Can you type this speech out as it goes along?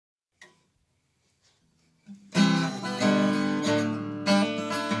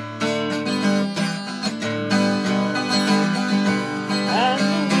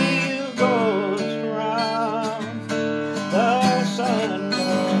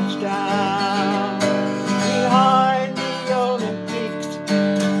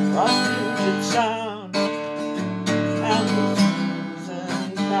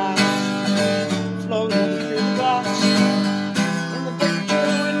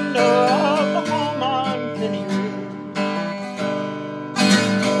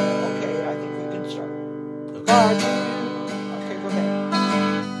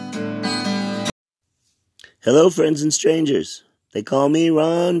Hello, friends and strangers. They call me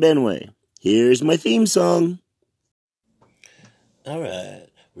Ron Benway. Here's my theme song. Alright.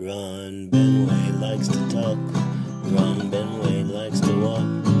 Ron Benway likes to talk. Ron Benway likes to walk.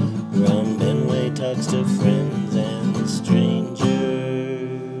 Ron Benway talks to friends and strangers.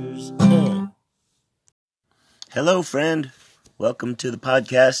 Hello, friend. Welcome to the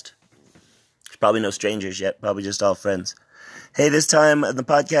podcast. There's probably no strangers yet, probably just all friends. Hey, this time on the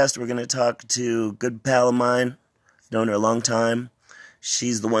podcast, we're going to talk to a good pal of mine. I've known her a long time.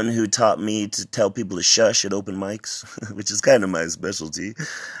 She's the one who taught me to tell people to shush at open mics, which is kind of my specialty.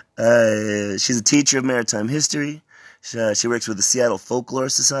 She's a teacher of maritime history. She works with the Seattle Folklore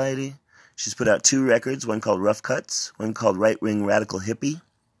Society. She's put out 2 records, one called Rough Cuts, one called Right Wing Radical Hippie.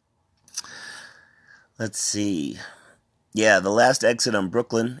 Let's see. Yeah, the Last Exit on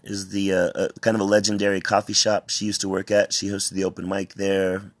Brooklyn is the kind of a legendary coffee shop she used to work at. She hosted the open mic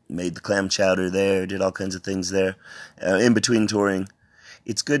there, made the clam chowder there, did all kinds of things there in between touring.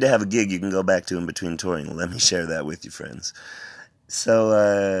 It's good to have a gig you can go back to in between touring. Let me share that with you, friends. So,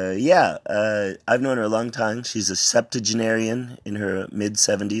 I've known her a long time. She's a septuagenarian in her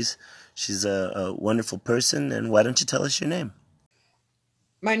mid-70s. She's a wonderful person, and why don't you tell us your name?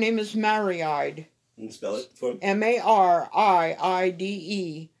 My name is Mariide. Can you spell it for me? Mariide.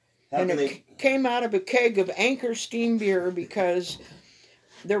 And it came out of a keg of Anchor Steam beer because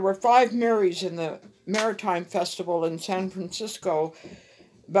there were 5 Marys in the Maritime Festival in San Francisco,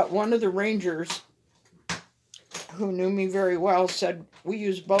 but one of the rangers, who knew me very well, said, we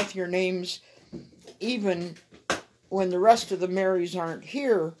use both your names even when the rest of the Marys aren't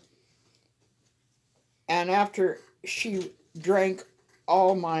here. And after she drank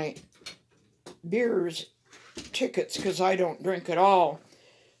all my beers tickets, because I don't drink at all,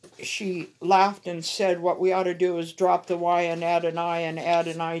 she laughed and said what we ought to do is drop the Y and add an I and add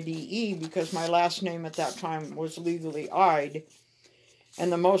an IDE, because my last name at that time was legally Ide.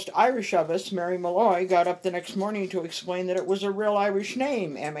 And the most Irish of us, Mary Malloy, got up the next morning to explain that it was a real Irish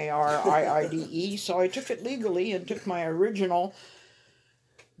name, Mariide, so I took it legally and took my original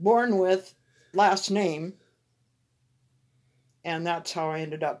born with last name, and that's how I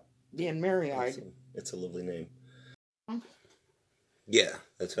ended up being Mariide. It's a lovely name. Yeah,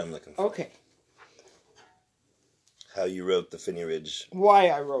 that's what I'm looking for. Okay. How you wrote the Finney Ridge. Why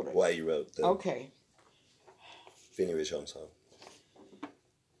I wrote it. Why you wrote the Finney Ridge home song.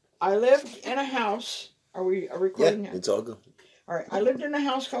 I lived in a house. Are we recording? Yeah, it's all good. All right. I lived in a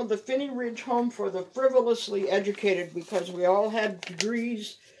house called the Finney Ridge Home for the Frivolously Educated, because we all had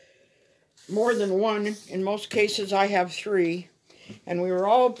degrees, more than one. In most cases, I have 3. And we were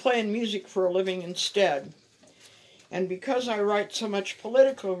all playing music for a living instead. And because I write so much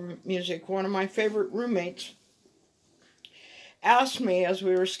political music, one of my favorite roommates asked me, as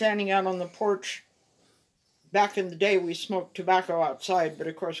we were standing out on the porch, back in the day we smoked tobacco outside, but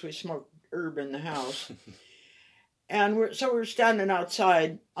of course we smoked herb in the house. And so we were standing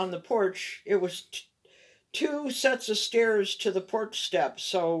outside on the porch. It was 2 sets of stairs to the porch steps,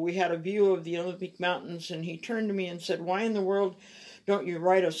 so we had a view of the Olympic Mountains, and he turned to me and said, why in the world don't you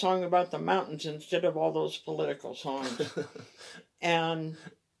write a song about the mountains instead of all those political songs? And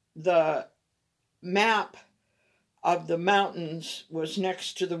the map of the mountains was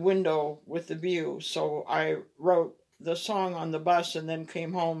next to the window with the view, so I wrote the song on the bus and then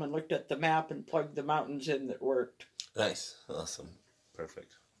came home and looked at the map and plugged the mountains in that worked. Nice. Awesome.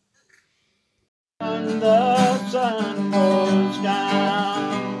 Perfect. When the sun goes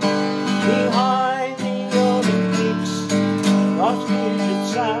down behind the Olympics, across Puget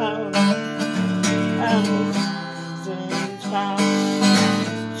Sound, and the seasons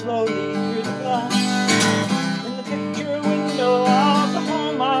pass slowly through the glass in the picture window of the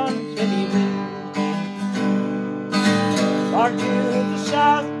home on Finney Ridge. Far to the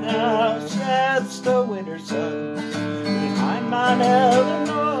south now sets the winter sun behind Mount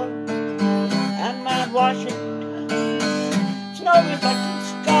Eleanor and Mount Washington. Snow-reflected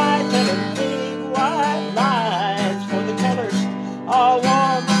skies and big white lines for the colors all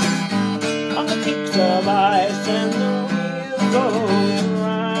warm on the peaks of ice, and the wheel goes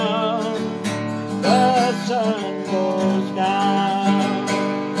around. The sun goes down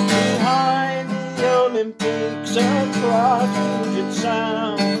behind the Olympics across Puget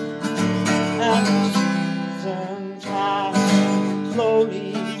Sound, and the seasons pass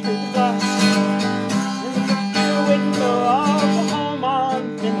slowly through the glass in the picture window of the home on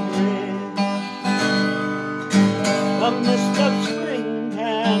Finney Ridge. The mist of spring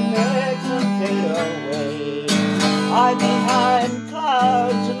can make them fade away. Hide behind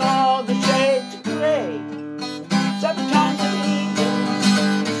clouds and all the shades of gray. Sometimes in the evening,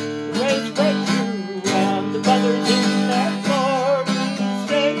 the rays break through and the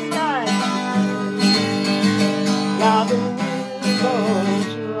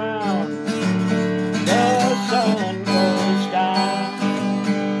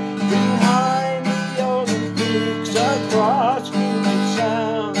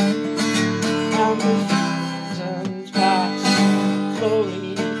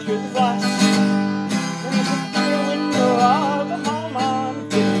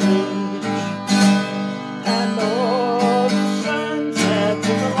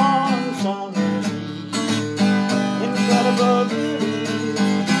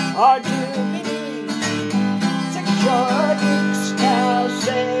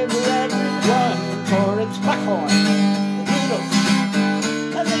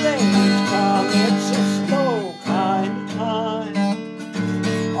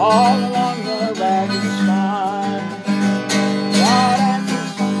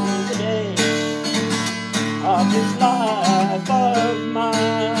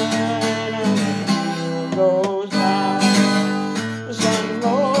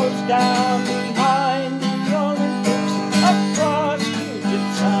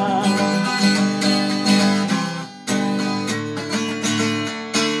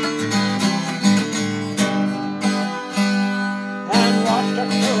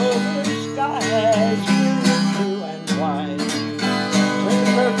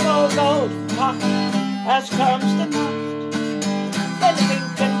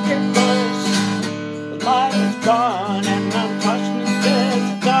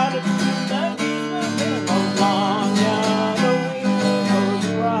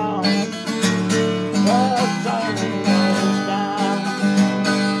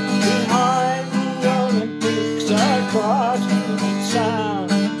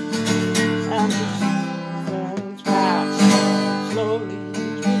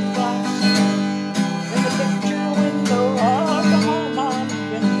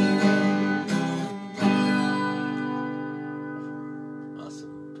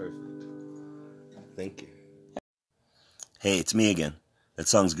Hey, it's me again. That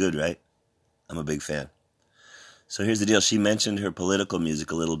song's good, right? I'm a big fan. So here's the deal. She mentioned her political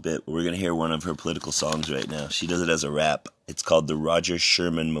music a little bit. We're going to hear one of her political songs right now. She does it as a rap. It's called the Roger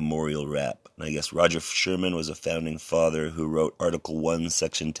Sherman Memorial Rap. And I guess Roger Sherman was a founding father who wrote Article 1,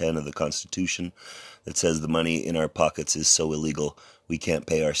 Section 10 of the Constitution that says the money in our pockets is so illegal we can't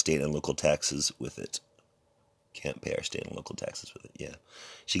pay our state and local taxes with it. Can't pay our state and local taxes with it, yeah.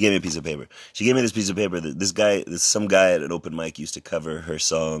 She gave me a piece of paper. She gave me this piece of paper that some guy at an open mic used to cover her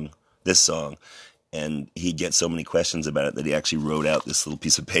song, this song, and he'd get so many questions about it that he actually wrote out this little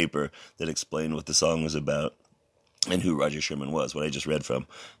piece of paper that explained what the song was about and who Roger Sherman was, what I just read from.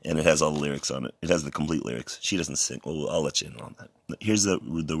 And it has all the lyrics on it. It has the complete lyrics. She doesn't sing. Well, I'll let you in on that. Here's the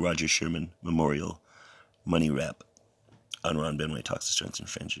Roger Sherman Memorial Money Rap on Ron Benway Talks to Strangers and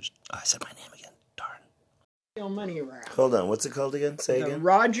Strangers. Oh, I said my name again. Darn. Money Rap. Hold on. What's it called again? Say the again.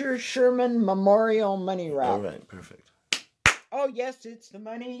 Roger Sherman Memorial Money Rap. All right. Perfect. Oh, yes, it's the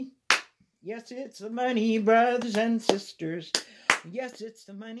money. Yes, it's the money, brothers and sisters. Yes, it's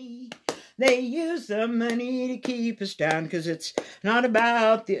the money. They use the money to keep us down, 'cause it's not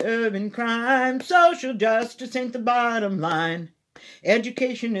about the urban crime. Social justice ain't the bottom line.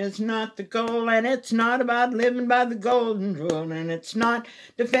 Education is not the goal, and it's not about living by the golden rule, and it's not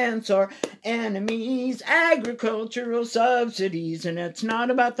defense or enemies, agricultural subsidies, and it's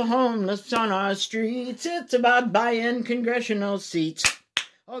not about the homeless on our streets. It's about buying congressional seats.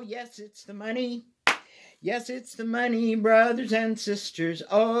 Oh, yes, it's the money. Yes, it's the money, brothers and sisters.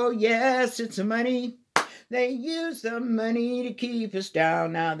 Oh, yes, it's the money. They use the money to keep us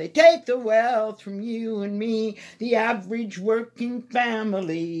down. Now they take the wealth from you and me, the average working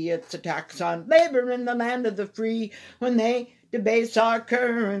family. It's a tax on labor in the land of the free when they debase our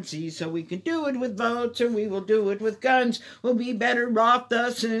currency. So we can do it with votes or we will do it with guns. We'll be better off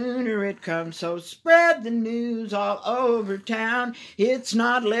the sooner it comes. So spread the news all over town. It's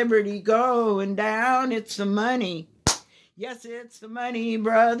not liberty going down, it's the money. Yes, it's the money,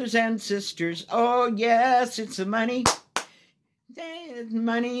 brothers and sisters. Oh, yes, it's the money. The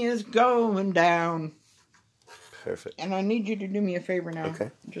money is going down. Perfect. And I need you to do me a favor now. Okay.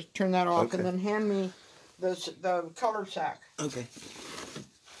 Just turn that off Okay. and then hand me the color sack. Okay.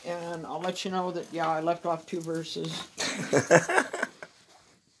 And I'll let you know that, yeah, I left off 2 verses.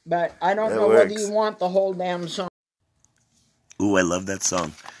 But I don't know whether you want the whole damn song. Ooh, I love that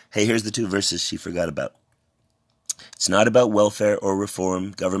song. Hey, here's the 2 verses she forgot about. It's not about welfare or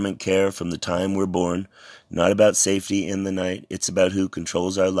reform, government care from the time we're born. Not about safety in the night. It's about who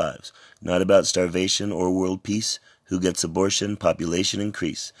controls our lives. Not about starvation or world peace. Who gets abortion, population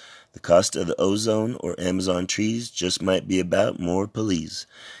increase. The cost of the ozone or Amazon trees just might be about more police.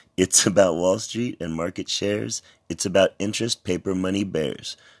 It's about Wall Street and market shares. It's about interest paper money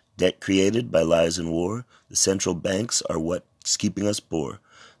bears. Debt created by lies and war. The central banks are what's keeping us poor.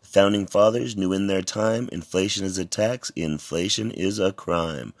 Founding fathers knew in their time inflation is a tax, inflation is a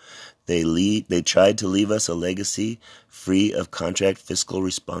crime. They tried to leave us a legacy free of contract fiscal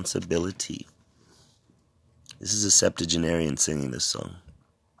responsibility. This is a septuagenarian singing this song.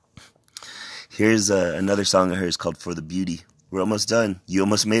 Here's another song of hers called For the Beauty. We're almost done. You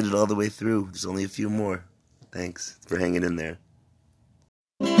almost made it all the way through. There's only a few more. Thanks for hanging in there.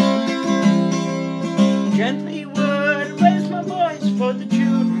 Gently would raise my voice for the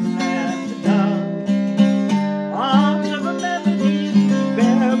children and the dumb. Arms of a melody to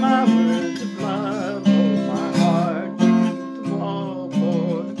bear my words of love. Oh, my heart beneath the wall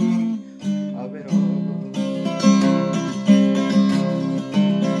for the beauty of it all.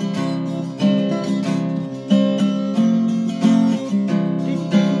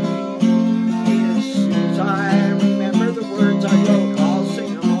 As soon as I remember the words I wrote, I'll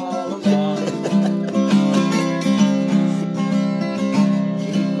sing them all along.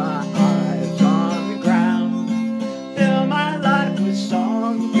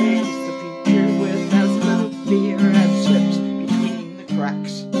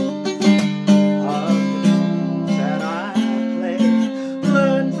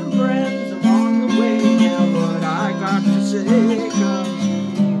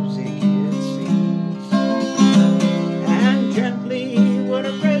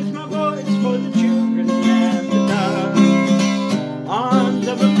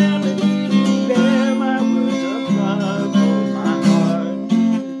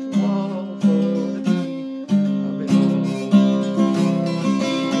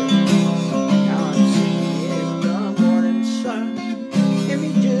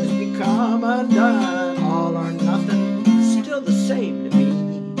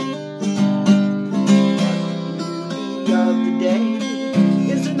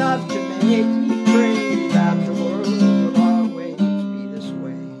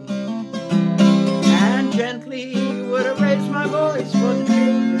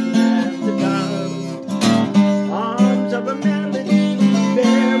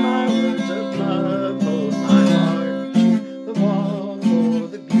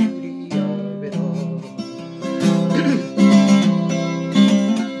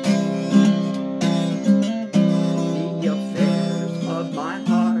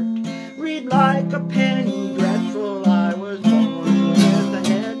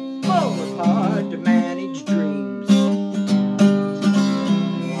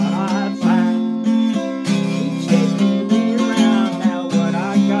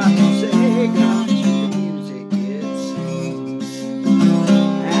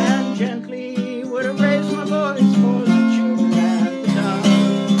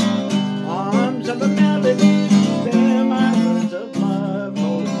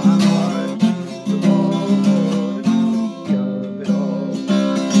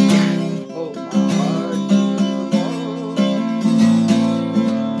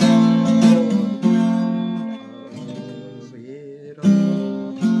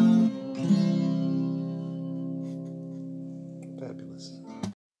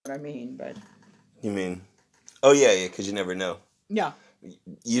 mean, but... You mean... Oh, yeah, because you never know. Yeah.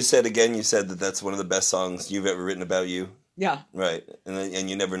 You said that that's one of the best songs you've ever written about you. Yeah. Right. And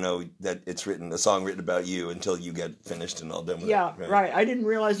you never know that it's a song written about you until you get finished and all done with it. Yeah, right. I didn't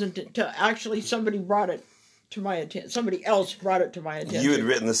realize until actually somebody brought it to my attention. Somebody else brought it to my attention. You had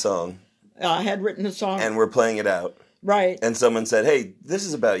written the song. I had written the song. And we're playing it out. Right. And someone said, hey, this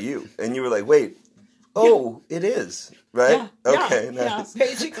is about you. And you were like, wait, it is. Right? Yeah, okay, nice. Yeah.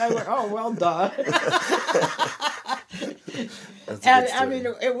 Basically, I went, well, duh. And I mean,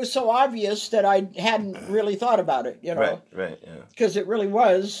 it was so obvious that I hadn't really thought about it, Right, yeah. Because it really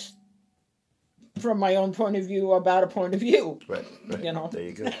was, from my own point of view, about a point of view. Right. There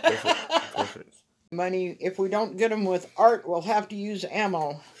you go. Perfect. Money, if we don't get them with art, we'll have to use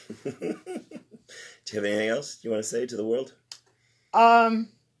ammo. Do you have anything else you want to say to the world?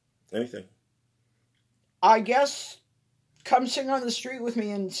 Anything? I guess come sing on the street with me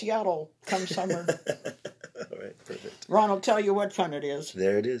in Seattle come summer. All right, perfect. Ron will tell you what fun it is.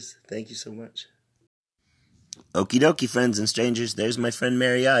 There it is. Thank you so much. Okie dokie, friends and strangers. There's my friend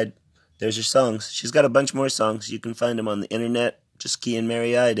Mary Ide. There's her songs. She's got a bunch more songs. You can find them on the internet. Just key in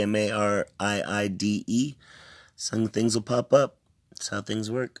Mary Ide, MARIIDE. Some things will pop up. That's how things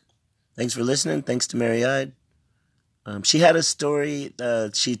work. Thanks for listening. Thanks to Mary Ide. She had a story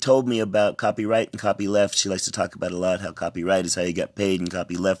she told me about copyright and copyleft. She likes to talk about a lot how copyright is how you get paid and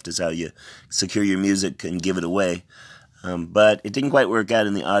copyleft is how you secure your music and give it away. But it didn't quite work out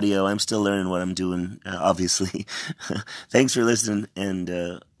in the audio. I'm still learning what I'm doing, obviously. Thanks for listening.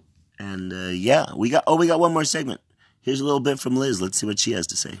 And yeah, we got one more segment. Here's a little bit from Liz. Let's see what she has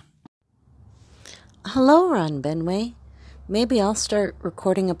to say. Hello, Ron Benway. Maybe I'll start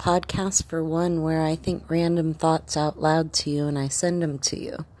recording a podcast for one where I think random thoughts out loud to you and I send them to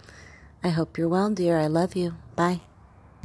you. I hope you're well, dear. I love you. Bye.